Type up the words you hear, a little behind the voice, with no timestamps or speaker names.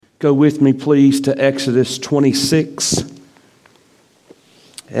Go with me, please, to Exodus 26.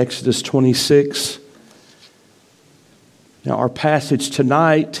 Exodus 26. Now, our passage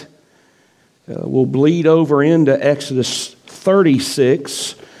tonight will bleed over into Exodus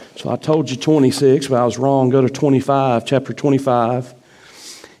 36. So I told you 26, but I was wrong. Go to 25, chapter 25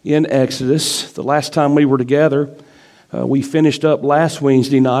 in Exodus. The last time we were together, we finished up last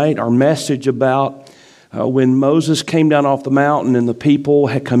Wednesday night our message about when Moses came down off the mountain and the people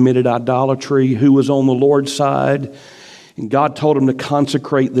had committed idolatry, who was on the Lord's side, and God told them to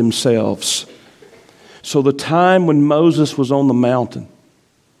consecrate themselves. So the time when Moses was on the mountain,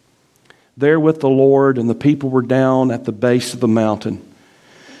 there with the Lord, and the people were down at the base of the mountain,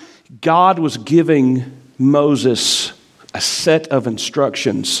 God was giving Moses a set of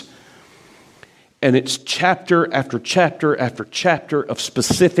instructions. And it's chapter after chapter after chapter of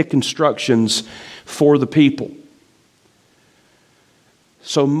specific instructions for the people.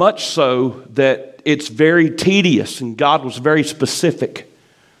 So much so that it's very tedious, and God was very specific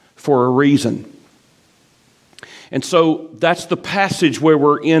for a reason. And so that's the passage where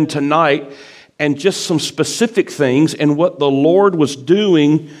we're in tonight, and just some specific things. And what the Lord was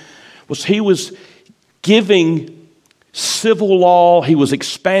doing was He was giving civil law, He was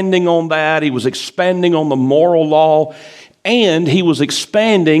expanding on that, He was expanding on the moral law, and He was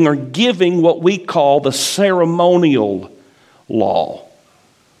expanding or giving what we call the ceremonial law.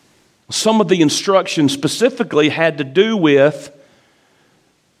 Some of the instructions specifically had to do with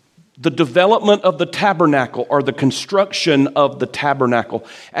the development of the tabernacle, or the construction of the tabernacle.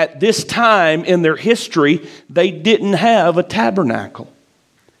 At this time in their history, they didn't have a tabernacle.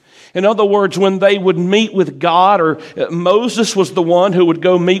 In other words, when they would meet with God, or Moses was the one who would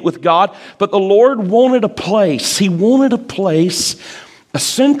go meet with God, but the Lord wanted a place. He wanted a place, a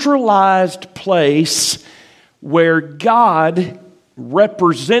centralized place where God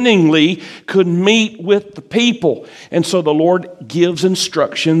representingly could meet with the people. And so the Lord gives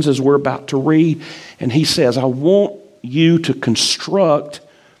instructions as we're about to read, and He says, I want you to construct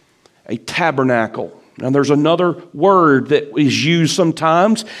a tabernacle. Now, there's another word that is used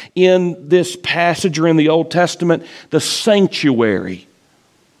sometimes in this passage or in the Old Testament, the sanctuary.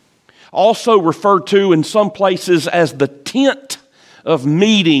 Also referred to in some places as the tent of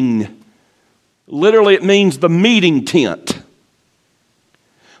meeting. Literally, it means the meeting tent.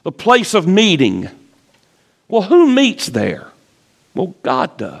 The place of meeting. Well, who meets there? Well,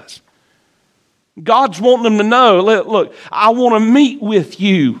 God does. God's wanting them to know, look, I want to meet with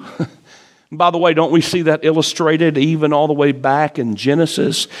you. By the way, don't we see that illustrated even all the way back in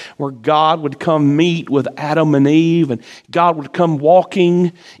Genesis, where God would come meet with Adam and Eve, and God would come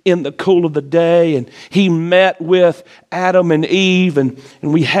walking in the cool of the day, and He met with Adam and Eve, and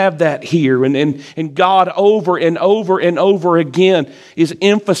we have that here. And God over and over and over again is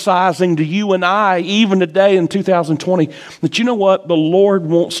emphasizing to you and I, even today in 2020, that you know what? The Lord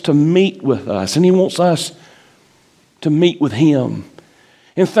wants to meet with us, and He wants us to meet with Him.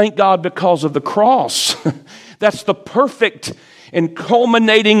 And thank God because of the cross. That's the perfect and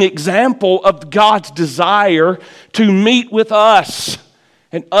culminating example of God's desire to meet with us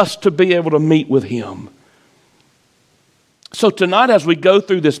and us to be able to meet with Him. So tonight, as we go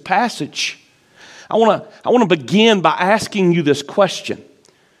through this passage, I want to begin by asking you this question.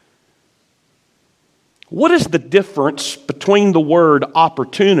 What is the difference between the word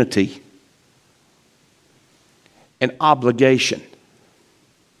opportunity and obligation?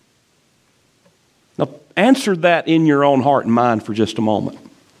 Now, answer that in your own heart and mind for just a moment.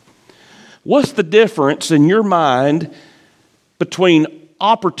 What's the difference in your mind between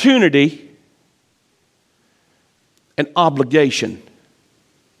opportunity and obligation?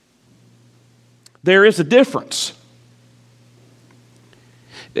 There is a difference.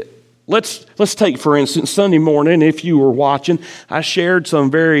 Let's take, for instance, Sunday morning, if you were watching, I shared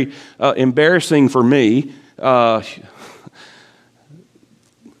some very embarrassing for me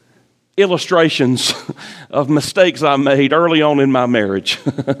illustrations of mistakes I made early on in my marriage.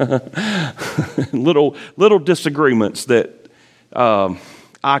 little disagreements that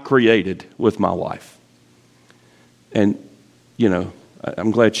I created with my wife. And, you know, I'm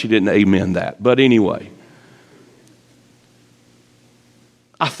glad she didn't amen that. But anyway,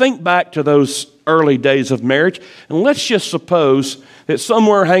 I think back to those early days of marriage, and let's just suppose that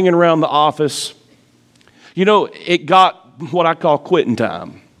somewhere hanging around the office, you know, it got what I call quitting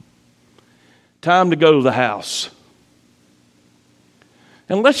time. Time to go to the house.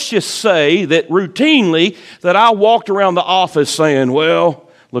 And let's just say that routinely that I walked around the office saying, well,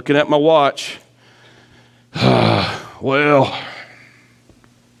 looking at my watch, well,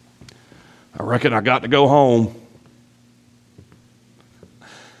 I reckon I got to go home.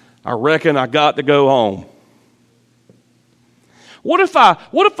 I reckon I got to go home. What if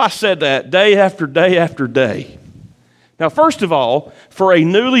I said that day after day after day? Now, first of all, for a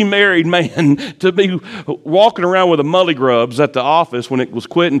newly married man to be walking around with a mully grubs at the office when it was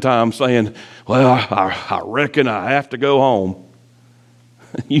quitting time saying, well, I reckon I have to go home.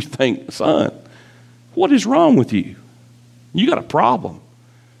 You think, son, what is wrong with you? You got a problem.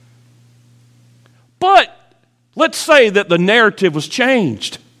 But let's say that the narrative was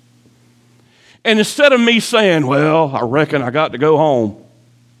changed. And instead of me saying, well, I reckon I got to go home,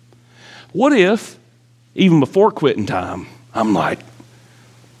 what if, even before quitting time, I'm like,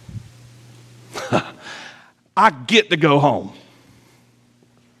 I get to go home.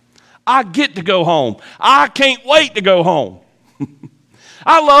 I get to go home. I can't wait to go home.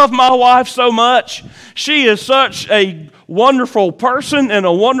 I love my wife so much. She is such a wonderful person and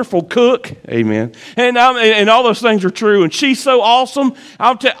a wonderful cook. Amen. And all those things are true. And she's so awesome.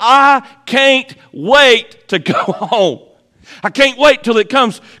 I can't wait to go home. I can't wait till it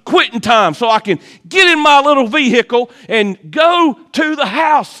comes quitting time so I can get in my little vehicle and go to the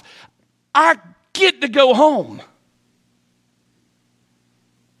house. I get to go home.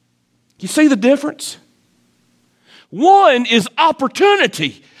 You see the difference? One is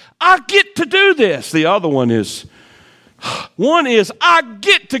opportunity. I get to do this. The other one is I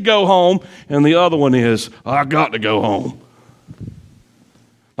get to go home, and the other one is I got to go home.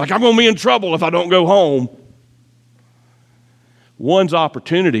 Like I'm going to be in trouble if I don't go home. One's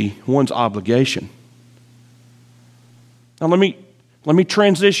opportunity, one's obligation. Now let me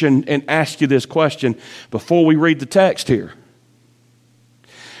transition and ask you this question before we read the text here.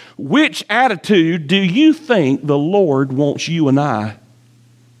 Which attitude do you think the Lord wants you and I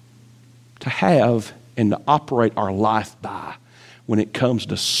to have and to operate our life by when it comes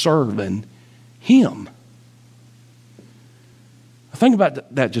to serving Him? Think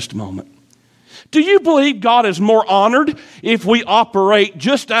about that just a moment. Do you believe God is more honored if we operate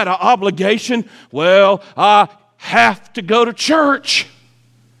just out of obligation? Well, I have to go to church.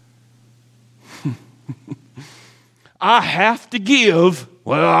 I have to give.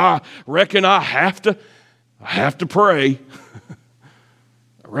 Well, I reckon I have to pray.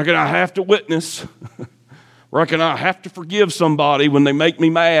 I reckon I have to witness. I reckon I have to forgive somebody when they make me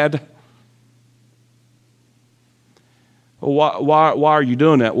mad. Well, why are you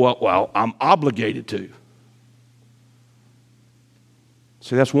doing that? Well, I'm obligated to.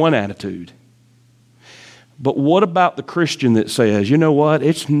 See, that's one attitude. But what about the Christian that says, you know what?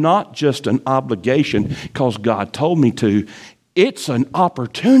 It's not just an obligation because God told me to. It's an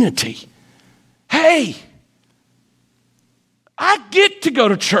opportunity. Hey, I get to go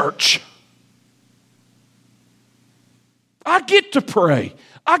to church. I get to pray.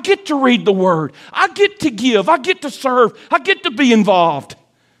 I get to read the Word. I get to give. I get to serve. I get to be involved.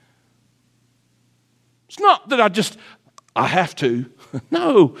 It's not that I have to.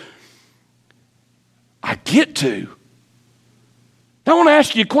 No. I get to. I want to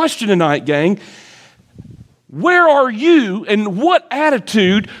ask you a question tonight, gang. Where are you and with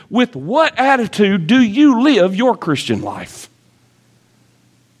what attitude do you live your Christian life?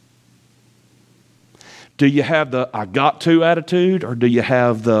 Do you have the I got to attitude or do you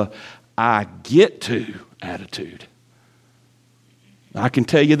have the I get to attitude? I can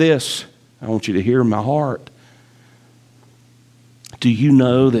tell you this. I want you to hear my heart. Do you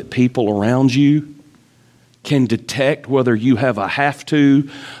know that people around you can detect whether you have a have to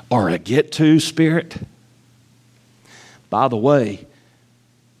or a get to spirit? By the way,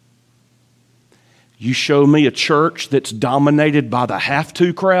 you show me a church that's dominated by the have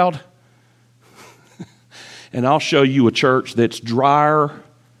to crowd, and I'll show you a church that's drier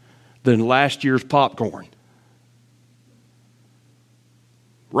than last year's popcorn.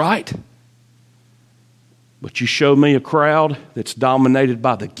 Right? But you show me a crowd that's dominated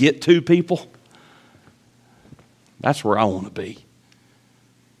by the get to people, that's where I want to be.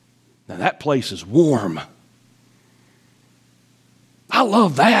 Now that place is warm. I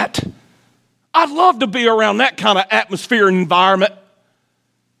love that. I'd love to be around that kind of atmosphere and environment.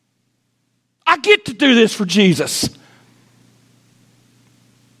 I get to do this for Jesus.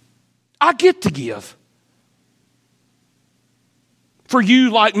 I get to give. For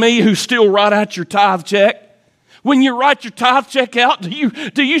you like me who still write out your tithe check, when you write your tithe check out, do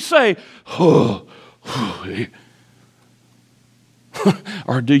you say, oh,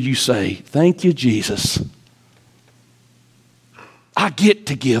 or do you say, thank you, Jesus. I get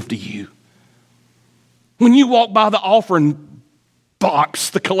to give to you. When you walk by the offering box,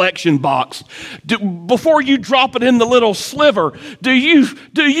 the collection box? Before you drop it in the little sliver, do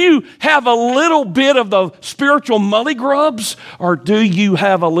you have a little bit of the spiritual mully grubs, or do you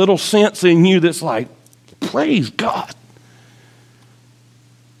have a little sense in you that's like, praise God?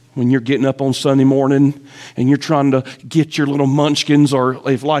 When you're getting up on Sunday morning and you're trying to get your little munchkins, or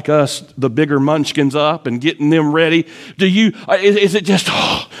if like us, the bigger munchkins up and getting them ready, is it just,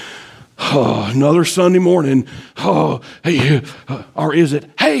 another Sunday morning, hey, or is it,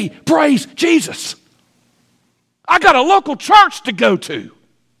 hey, praise Jesus, I got a local church to go to.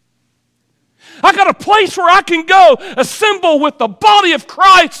 I got a place where I can go assemble with the body of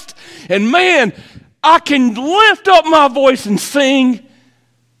Christ, and man, I can lift up my voice and sing.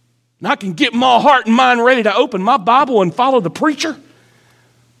 And I can get my heart and mind ready to open my Bible and follow the preacher.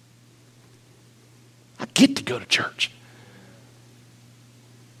 I get to go to church.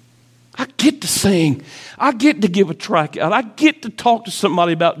 I get to sing. I get to give a track out. I get to talk to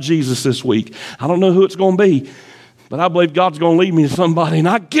somebody about Jesus this week. I don't know who it's going to be, but I believe God's going to lead me to somebody, and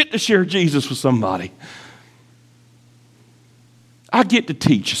I get to share Jesus with somebody. I get to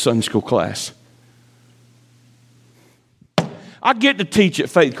teach a Sunday school class. I get to teach at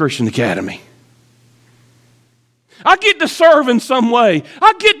Faith Christian Academy. I get to serve in some way.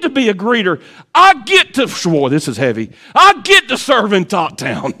 I get to be a greeter. I get to, boy, this is heavy. I get to serve in Top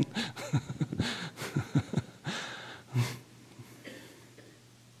Town.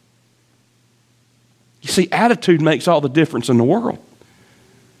 You see, attitude makes all the difference in the world.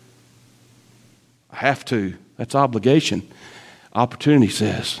 I have to. That's obligation. Opportunity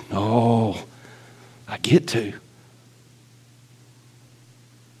says, no, I get to.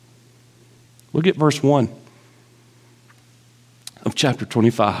 Look at verse 1 of chapter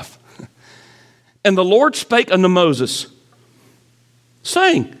 25. And the Lord spake unto Moses,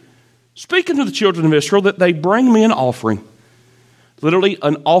 saying, speak unto the children of Israel that they bring me an offering. Literally,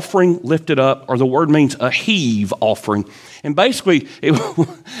 an offering lifted up, or the word means a heave offering. And basically,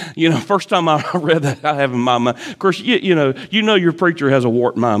 first time I read that, I have in my mind, of course, you know your preacher has a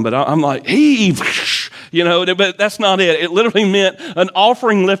warped mind, but I'm like, heave, but that's not it. It literally meant an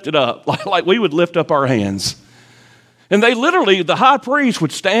offering lifted up, like we would lift up our hands. And they literally, the high priest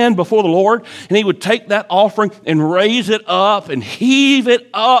would stand before the Lord, and he would take that offering and raise it up and heave it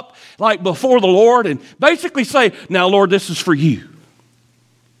up like before the Lord, and basically say, now, Lord, this is for you.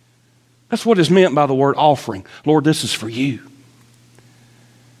 That's what is meant by the word offering. Lord, this is for you.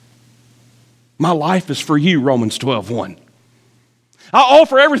 My life is for you, Romans 12:1. I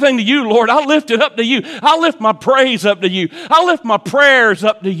offer everything to you, Lord. I lift it up to you. I lift my praise up to you. I lift my prayers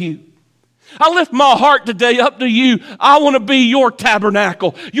up to you. I lift my heart today up to you. I want to be your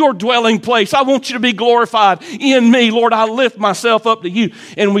tabernacle, your dwelling place. I want you to be glorified in me. Lord, I lift myself up to you.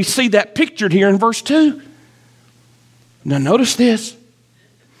 And we see that pictured here in verse 2. Now notice this.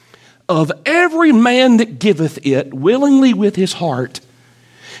 Of every man that giveth it willingly with his heart,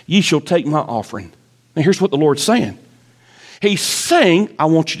 ye shall take my offering. Now here's what the Lord's saying. He's saying, I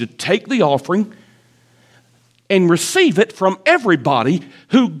want you to take the offering and receive it from everybody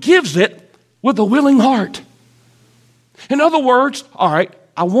who gives it with a willing heart. In other words, all right,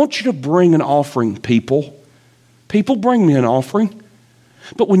 I want you to bring an offering, people. People, bring me an offering.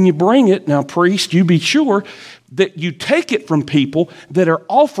 But when you bring it, now priest, you be sure that you take it from people that are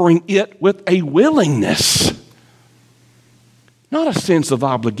offering it with a willingness. Not a sense of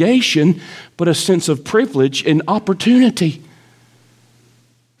obligation, but a sense of privilege and opportunity.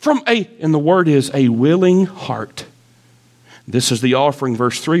 And the word is a willing heart. This is the offering,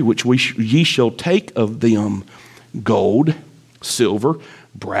 verse 3, which ye shall take of them gold, silver,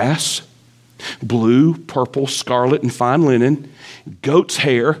 brass, blue, purple, scarlet, and fine linen, goat's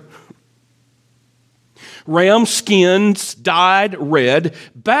hair, ram skins dyed red,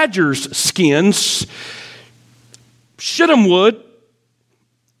 badger's skins, shittim wood,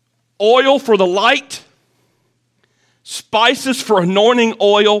 oil for the light, spices for anointing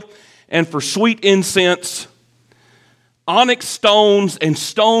oil and for sweet incense, onyx stones and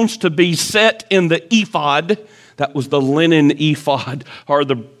stones to be set in the ephod. That was the linen ephod, or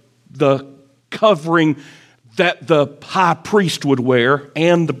the covering that the high priest would wear,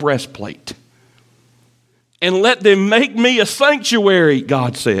 and the breastplate. And let them make me a sanctuary,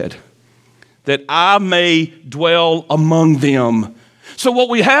 God said, that I may dwell among them. So what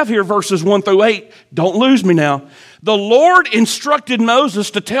we have here, verses 1 through 8, don't lose me now. The Lord instructed Moses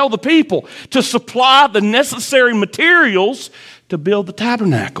to tell the people to supply the necessary materials to build the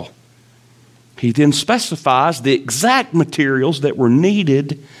tabernacle. He then specifies the exact materials that were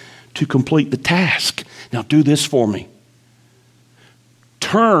needed to complete the task. Now do this for me.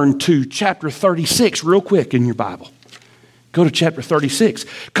 Turn to chapter 36 real quick in your Bible. Go to chapter 36.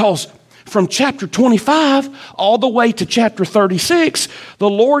 Because from chapter 25 all the way to chapter 36, the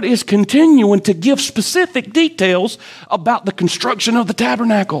Lord is continuing to give specific details about the construction of the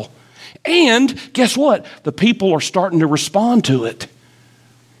tabernacle. And guess what? The people are starting to respond to it.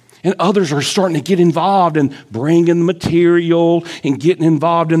 And others are starting to get involved in bringing the material and getting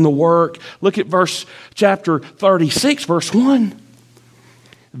involved in the work. Look at chapter 36, verse 1.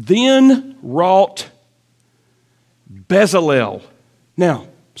 Then wrought Bezalel. Now,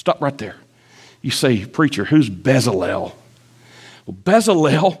 stop right there. You say, preacher, who's Bezalel? Well,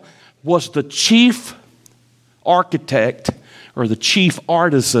 Bezalel was the chief architect or the chief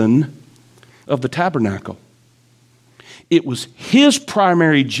artisan of the tabernacle. It was his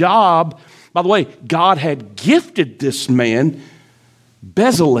primary job. By the way, God had gifted this man,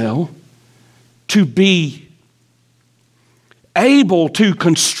 Bezalel, to be able to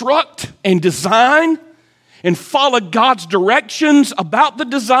construct and design and follow God's directions about the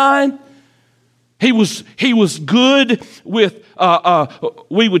design. He was good with,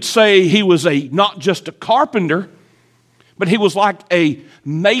 we would say he was not just a carpenter, but he was like a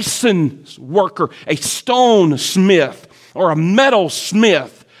mason worker, a stone smith, or a metal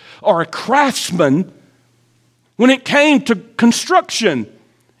smith, or a craftsman when it came to construction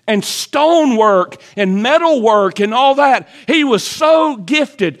and stonework and metalwork and all that. He was so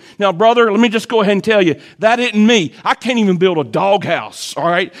gifted. Now, brother, let me just go ahead and tell you, that isn't me. I can't even build a doghouse, all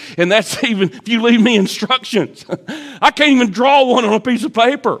right? And that's even if you leave me instructions. I can't even draw one on a piece of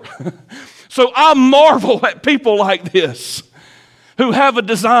paper. So I marvel at people like this who have a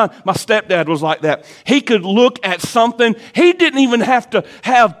design. My stepdad was like that. He could look at something. He didn't even have to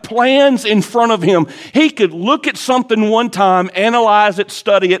have plans in front of him. He could look at something one time, analyze it,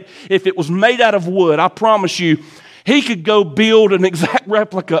 study it. If it was made out of wood, I promise you, he could go build an exact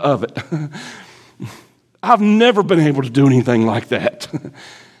replica of it. I've never been able to do anything like that.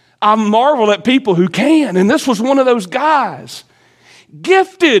 I marvel at people who can, and this was one of those guys.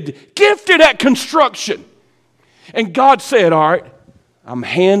 Gifted at construction. And God said, all right, I'm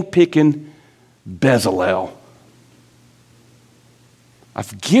handpicking Bezalel.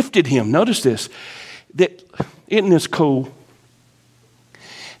 I've gifted him. Notice this. Isn't this cool?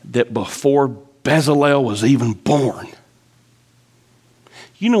 That before Bezalel was even born,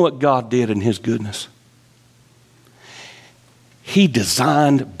 you know what God did in his goodness? He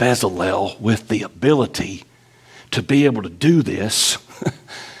designed Bezalel with the ability to be able to do this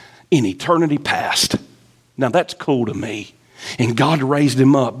in eternity past. Now that's cool to me. And God raised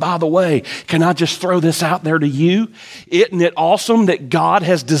him up. By the way, can I just throw this out there to you? Isn't it awesome that God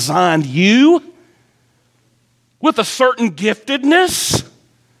has designed you with a certain giftedness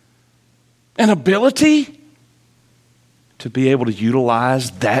and ability to be able to utilize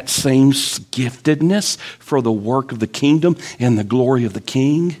that same giftedness for the work of the kingdom and the glory of the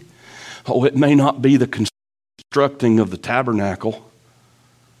King? Oh, it may not be the constructing of the tabernacle.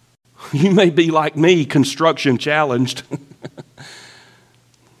 You may be like me, construction challenged.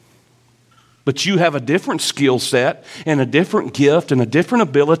 But you have a different skill set and a different gift and a different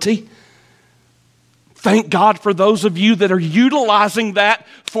ability. Thank God for those of you that are utilizing that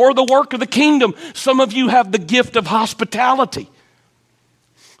for the work of the kingdom. Some of you have the gift of hospitality.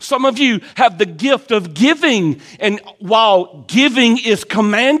 Some of you have the gift of giving. And while giving is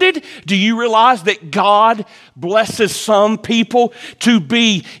commanded, do you realize that God blesses some people to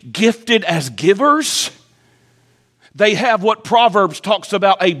be gifted as givers? They have what Proverbs talks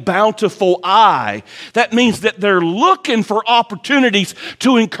about, a bountiful eye. That means that they're looking for opportunities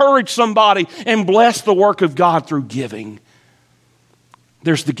to encourage somebody and bless the work of God through giving.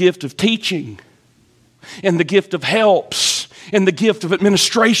 There's the gift of teaching and the gift of helps and the gift of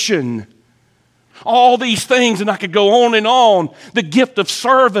administration. All these things, and I could go on and on. The gift of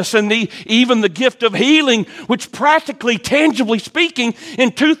service and even the gift of healing, which practically, tangibly speaking,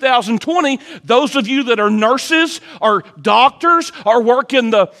 in 2020, those of you that are nurses or doctors or work in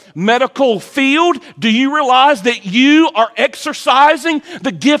the medical field, do you realize that you are exercising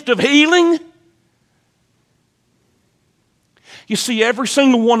the gift of healing? You see, every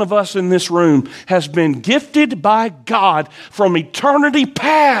single one of us in this room has been gifted by God from eternity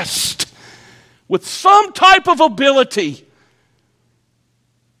past with some type of ability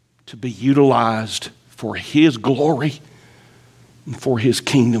to be utilized for His glory and for His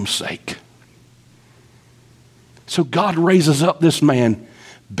kingdom's sake. So God raises up this man,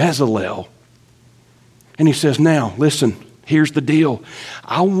 Bezalel, and he says, now, listen, here's the deal.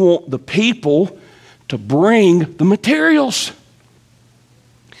 I want the people to bring the materials.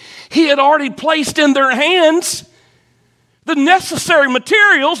 He had already placed in their hands the necessary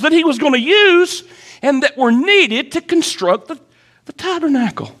materials that he was going to use, and that were needed to construct the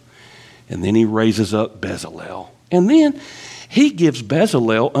tabernacle. And then he raises up Bezalel. And then he gives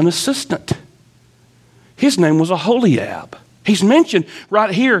Bezalel an assistant. His name was Aholiab. He's mentioned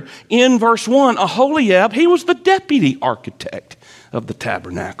right here in verse 1. Aholiab, he was the deputy architect of the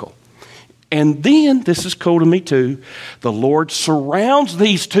tabernacle. And then, this is cool to me too, the Lord surrounds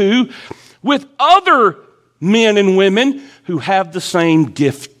these two with other men and women who have the same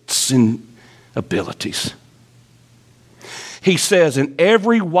gifts and abilities. He says, "And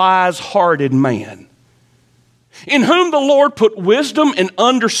every wise-hearted man, in whom the Lord put wisdom and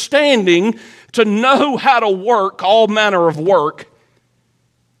understanding to know how to work all manner of work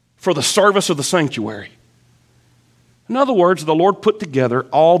for the service of the sanctuary." In other words, the Lord put together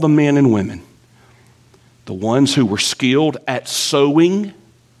all the men and women, the ones who were skilled at sewing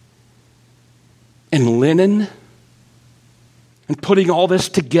and linen, and putting all this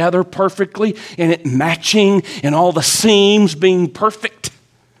together perfectly, and it matching, and all the seams being perfect.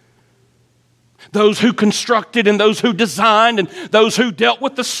 Those who constructed, and those who designed, and those who dealt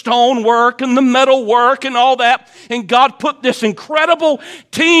with the stone work and the metal work and all that. And God put this incredible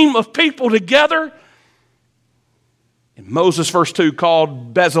team of people together. And Moses, verse 2,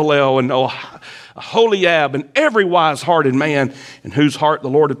 called Bezalel and Aholiab and every wise-hearted man in whose heart the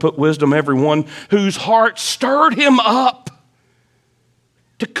Lord had put wisdom, everyone whose heart stirred him up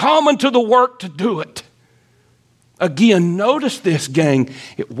to come into the work to do it. Again, notice this, gang.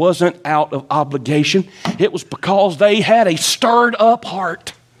 It wasn't out of obligation. It was because they had a stirred up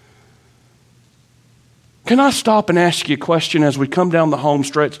heart. Can I stop and ask you a question as we come down the home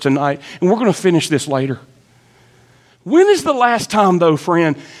stretch tonight? And we're going to finish this later. When is the last time, though,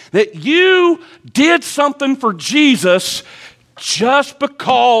 friend, that you did something for Jesus just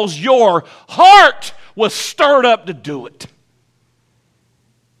because your heart was stirred up to do it?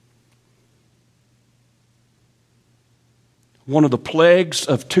 One of the plagues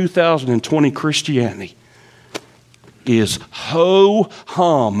of 2020 Christianity is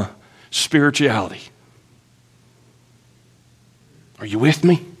ho-hum spirituality. Are you with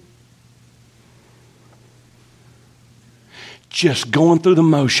me? Just going through the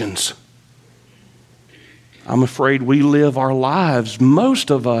motions. I'm afraid we live our lives,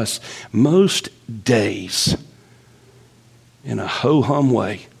 most of us, most days, in a ho-hum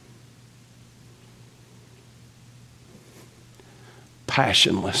way.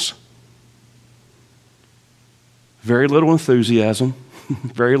 Passionless. Very little enthusiasm,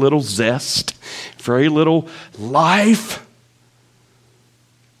 very little zest, very little life.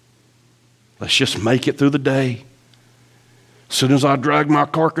 Let's just make it through the day. As soon as I drag my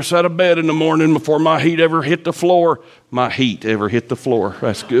carcass out of bed in the morning before my feet ever hit the floor,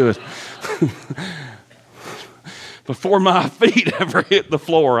 that's good. Before my feet ever hit the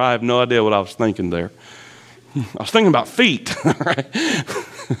floor, I have no idea what I was thinking there. I was thinking about feet, right?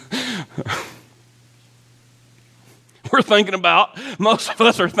 Most of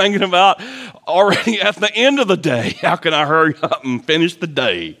us are thinking about already at the end of the day, how can I hurry up and finish the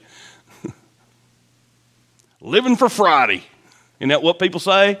day? Living for Friday. Isn't that what people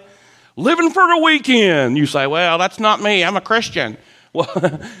say? Living for the weekend. You say, well, that's not me. I'm a Christian.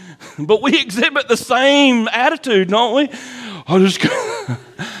 Well, but we exhibit the same attitude, don't we?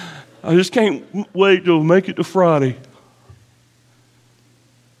 I just can't wait to make it to Friday.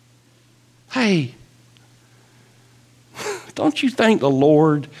 Hey, don't you think the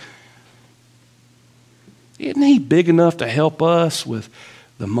Lord, isn't He big enough to help us with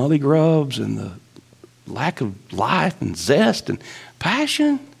the mully grubs and the lack of life and zest and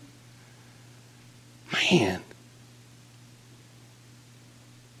passion? Man.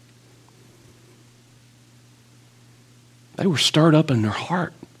 They were stirred up in their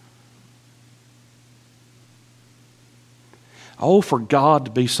heart. Oh, for God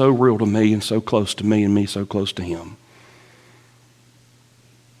to be so real to me and so close to me and me so close to Him,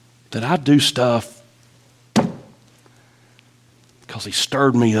 that I do stuff because He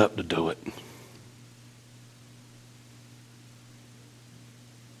stirred me up to do it.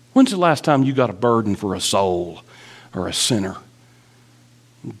 When's the last time you got a burden for a soul or a sinner?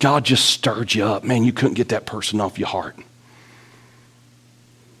 God just stirred you up. Man, you couldn't get that person off your heart.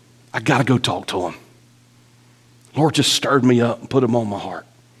 I got to go talk to him. Lord just stirred me up and put him on my heart.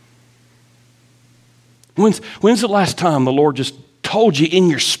 When's the last time the Lord just told you in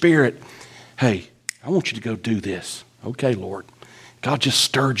your spirit, hey, I want you to go do this. Okay, Lord. God just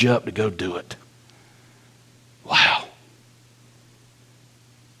stirred you up to go do it. Wow.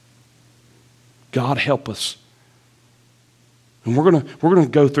 God help us. And we're gonna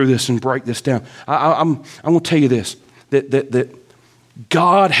go through this and break this down. I'm gonna tell you this, that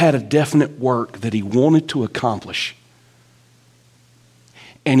God had a definite work that he wanted to accomplish.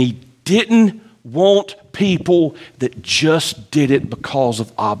 And he didn't want people that just did it because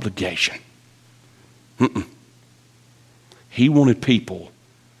of obligation. He wanted people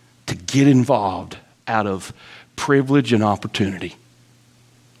to get involved out of privilege and opportunity.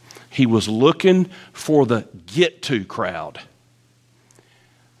 He was looking for the get-to crowd,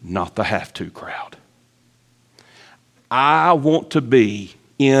 not the have-to crowd. I want to be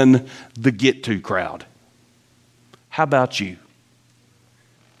in the get-to crowd. How about you?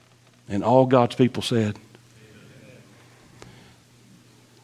 And all God's people said,